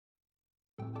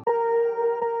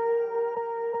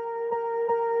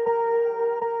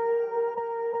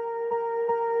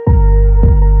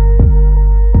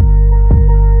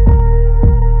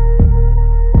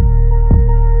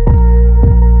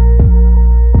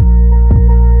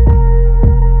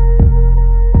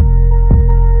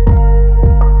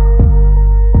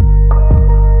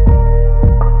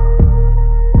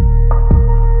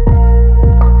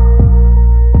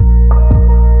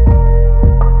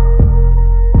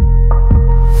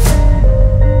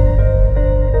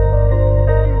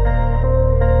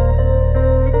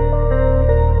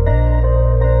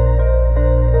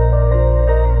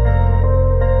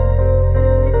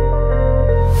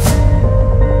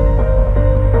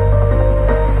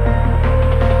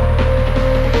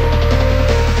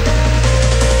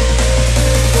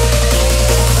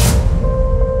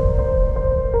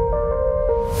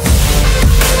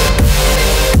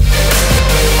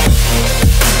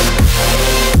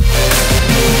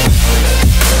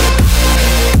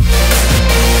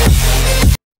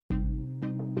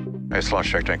SpaceX launch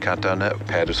trajectory and countdown net.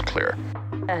 Pad is clear.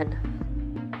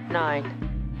 10,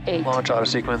 9, 8. Launch auto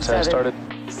sequence 7, has started.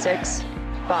 6,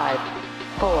 5,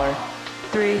 4,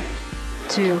 3,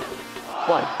 2,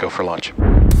 1. Go for launch.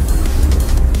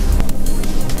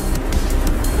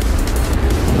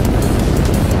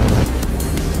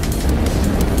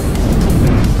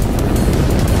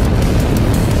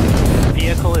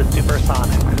 Vehicle is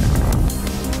supersonic.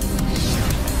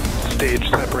 Stage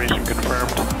separation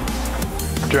confirmed.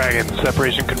 Dragon,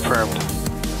 separation confirmed.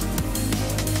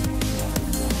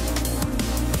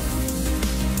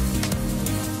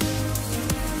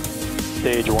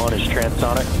 Stage 1 is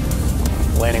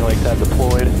transonic. Landing legs have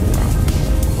deployed.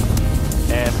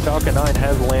 And Falcon 9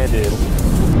 has landed.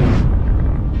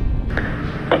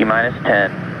 T-minus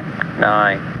 10,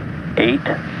 9, 8,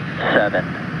 7,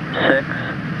 6,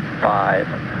 5,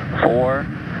 4,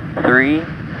 3,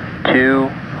 2,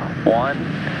 1.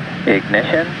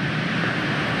 Ignition.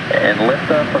 And lift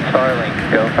up of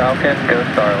Starlink. Go Falcon, go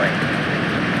Starlink.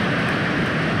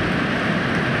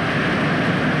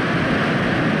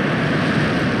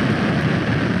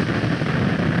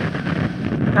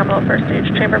 Nominal first stage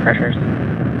chamber pressures.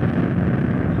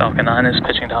 Falcon 9 is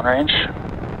pitching downrange.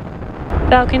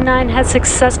 Falcon 9 has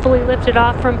successfully lifted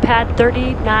off from pad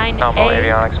 39A. Nominal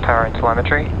avionics, power and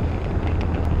telemetry.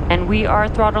 And we are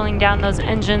throttling down those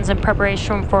engines in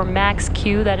preparation for max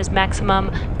Q, that is maximum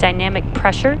dynamic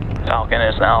pressure. Falcon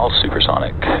is now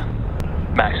supersonic.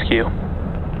 Max Q.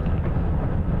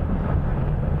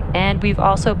 And we've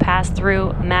also passed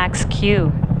through max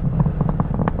Q.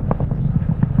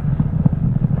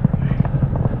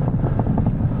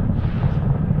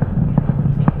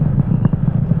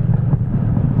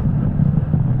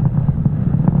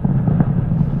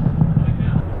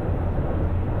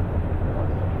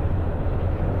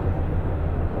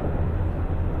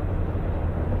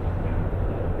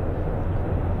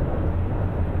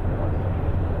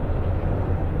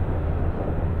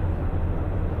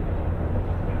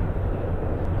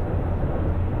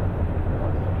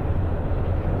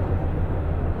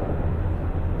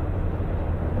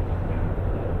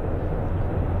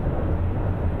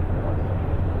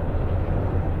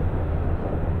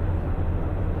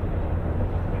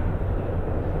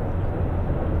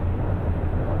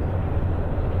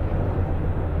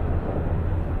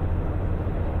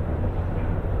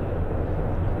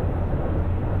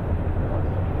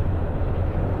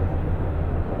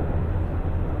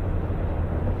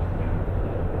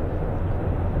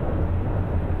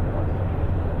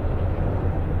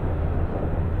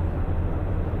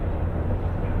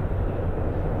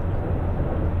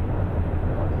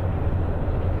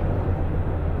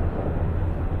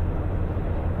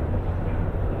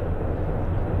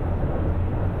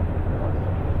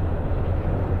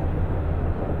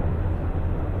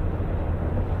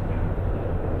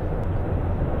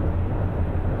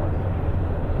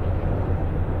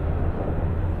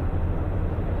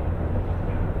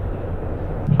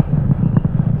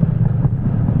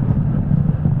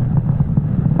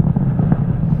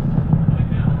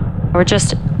 We're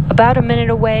just about a minute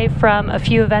away from a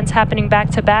few events happening back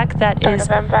to back. That is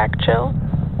back chill.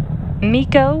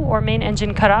 MECO, or main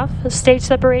engine cutoff, stage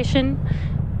separation,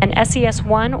 and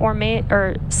SES1,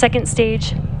 or second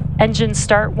stage engine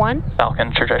start 1.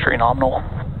 Falcon trajectory nominal.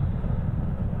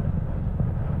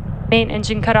 Main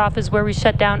engine cutoff is where we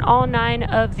shut down all 9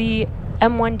 of the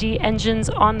M1D engines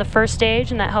on the first stage,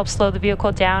 and that helps slow the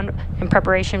vehicle down in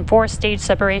preparation for stage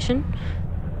separation.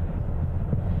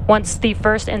 Once the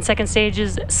first and second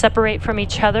stages separate from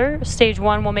each other, stage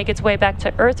 1 will make its way back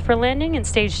to Earth for landing, and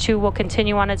stage 2 will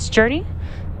continue on its journey.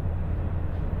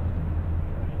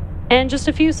 And just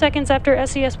a few seconds after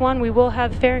SES1, we will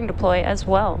have fairing deploy as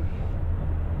well.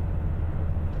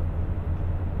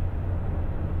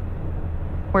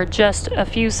 We're just a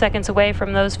few seconds away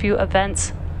from those few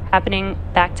events happening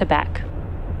back to back.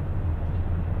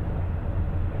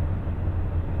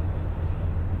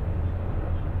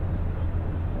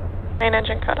 Main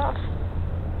engine cutoff.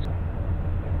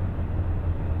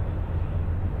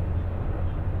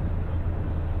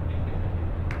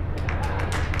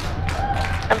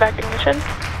 And back ignition.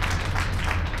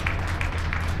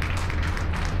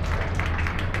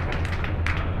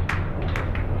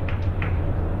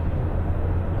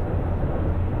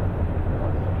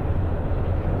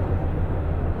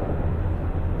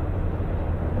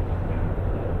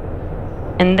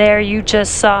 And there you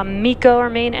just saw MECO, or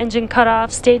main engine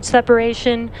cutoff, stage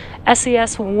separation,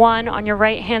 SES1 on your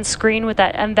right-hand screen with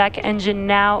that MVAC engine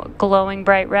now glowing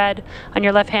bright red. On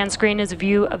your left-hand screen is a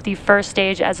view of the first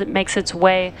stage as it makes its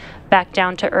way back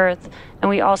down to Earth. And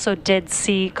we also did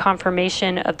see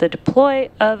confirmation of the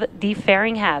deploy of the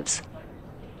fairing halves.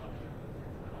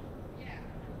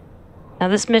 Now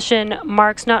this mission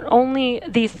marks not only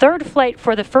the third flight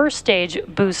for the first stage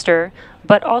booster,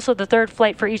 but also the third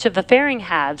flight for each of the fairing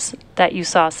halves that you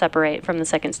saw separate from the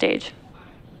second stage.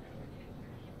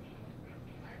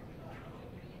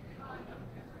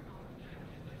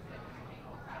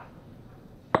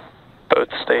 Both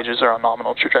stages are on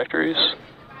nominal trajectories.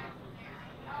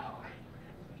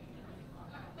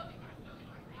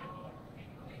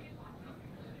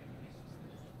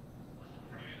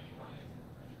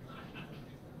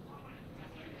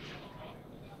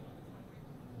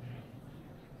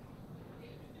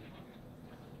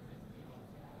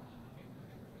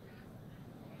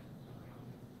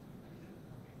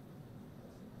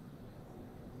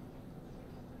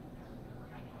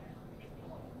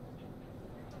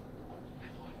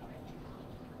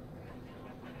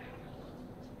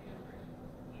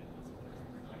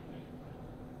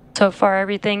 So far,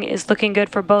 everything is looking good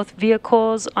for both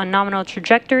vehicles on nominal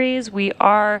trajectories. We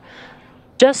are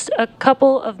just a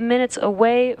couple of minutes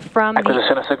away from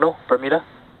Acquisition of signal, Bermuda.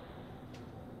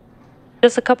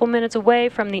 Just a couple minutes away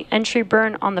from the entry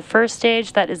burn on the first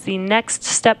stage. That is the next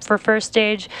step for first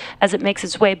stage as it makes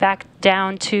its way back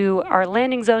down to our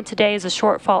landing zone. Today is a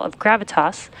shortfall of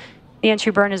gravitas. The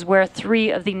entry burn is where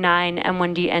 3 of the 9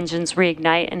 M1D engines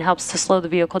reignite and helps to slow the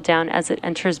vehicle down as it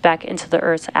enters back into the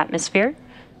Earth's atmosphere.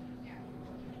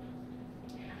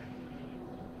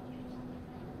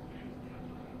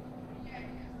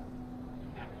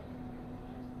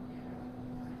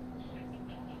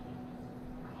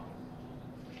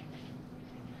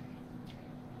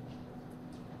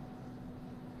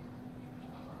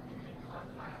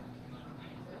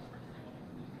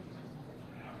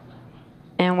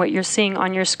 And what you're seeing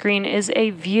on your screen is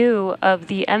a view of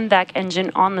the MVAC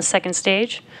engine on the second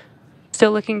stage.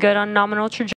 Still looking good on nominal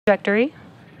trajectory.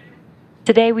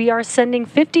 Today we are sending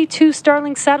 52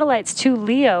 Starlink satellites to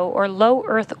LEO, or low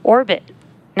Earth orbit.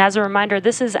 And as a reminder,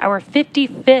 this is our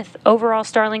 55th overall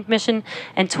Starlink mission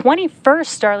and 21st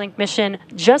Starlink mission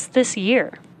just this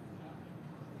year.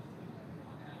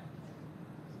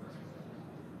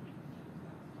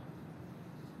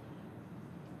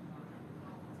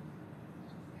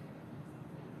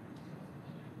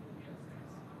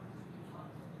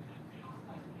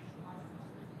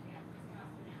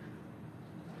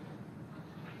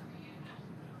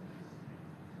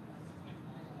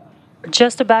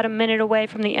 Just about a minute away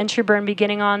from the entry burn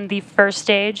beginning on the first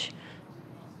stage.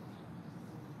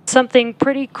 Something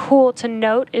pretty cool to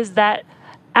note is that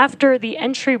after the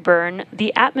entry burn,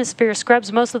 the atmosphere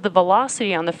scrubs most of the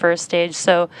velocity on the first stage,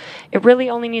 so it really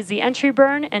only needs the entry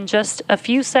burn, and just a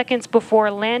few seconds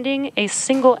before landing, a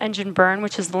single engine burn,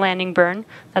 which is the landing burn.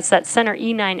 That's that center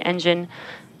E9 engine.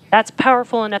 That's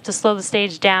powerful enough to slow the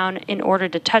stage down in order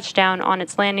to touch down on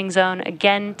its landing zone.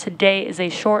 Again, today is a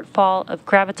shortfall of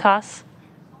gravitas.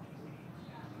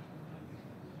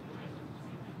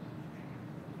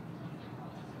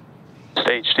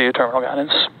 Stage 2, terminal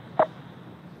guidance.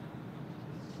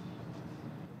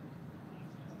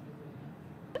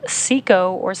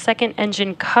 SECO, or second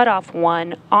engine cutoff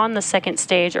 1, on the second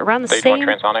stage around the Stage same... 1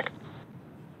 transonic.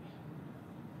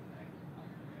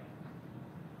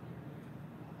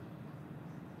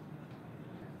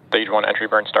 Stage 1 entry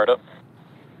burn startup.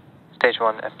 Stage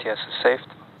 1 FTS is safe.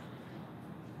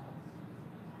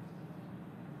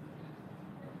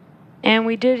 And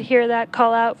we did hear that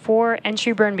call out for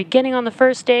entry burn beginning on the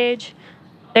first stage.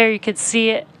 There you could see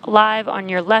it live on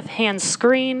your left-hand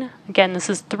screen. Again, this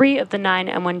is 3 of the 9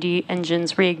 M1D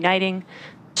engines reigniting.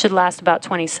 Should last about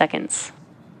 20 seconds.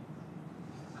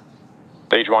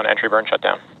 Stage 1 entry burn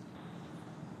shutdown.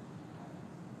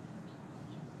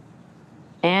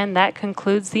 And that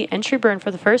concludes the entry burn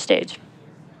for the first stage.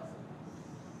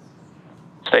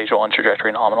 Stage 1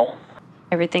 trajectory nominal.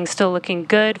 Everything's still looking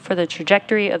good for the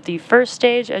trajectory of the first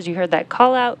stage, as you heard that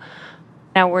call out.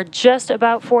 Now we're just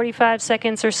about 45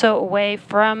 seconds or so away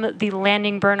from the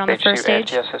landing burn on the first stage.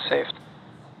 Stage 2 FTS is safe.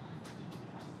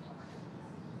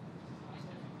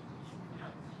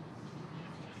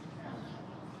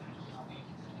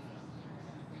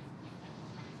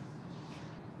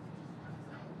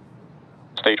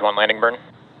 Stage 1 landing burn.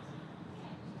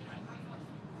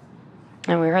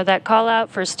 And we heard that call out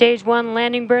for stage 1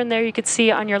 landing burn. There you could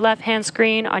see on your left-hand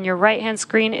screen. On your right-hand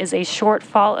screen is a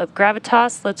shortfall of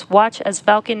gravitas. Let's watch as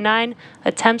Falcon 9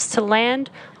 attempts to land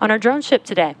on our drone ship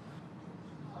today.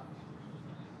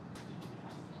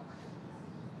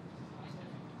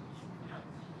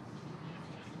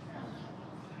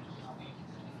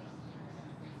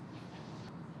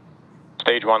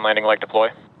 Stage 1 landing leg deploy.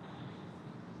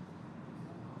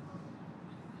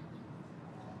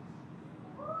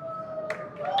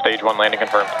 Stage 1 landing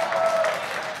confirmed.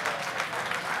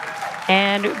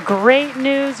 And great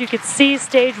news, you can see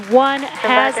stage 1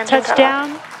 has engine touched cut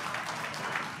down.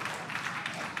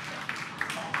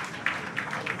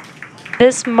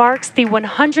 This marks the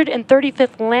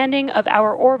 135th landing of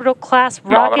our orbital class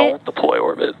rocket. Nominal deploy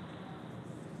orbit.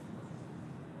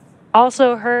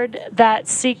 Also heard that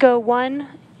SECO-1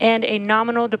 and a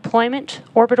nominal deployment,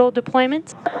 orbital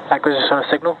deployment. Acquisition of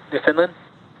signal, New Finland.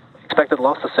 Expected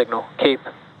loss of signal, Cape.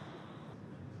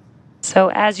 So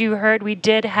as you heard, we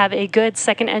did have a good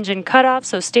second engine cutoff.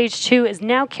 So stage 2 is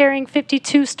now carrying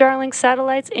 52 Starlink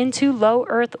satellites into low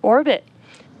Earth orbit.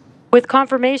 With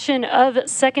confirmation of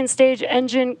second stage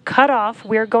engine cutoff,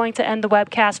 we're going to end the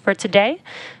webcast for today.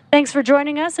 Thanks for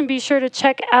joining us, and be sure to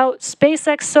check out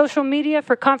SpaceX social media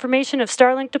for confirmation of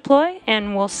Starlink deploy,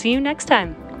 and we'll see you next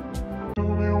time.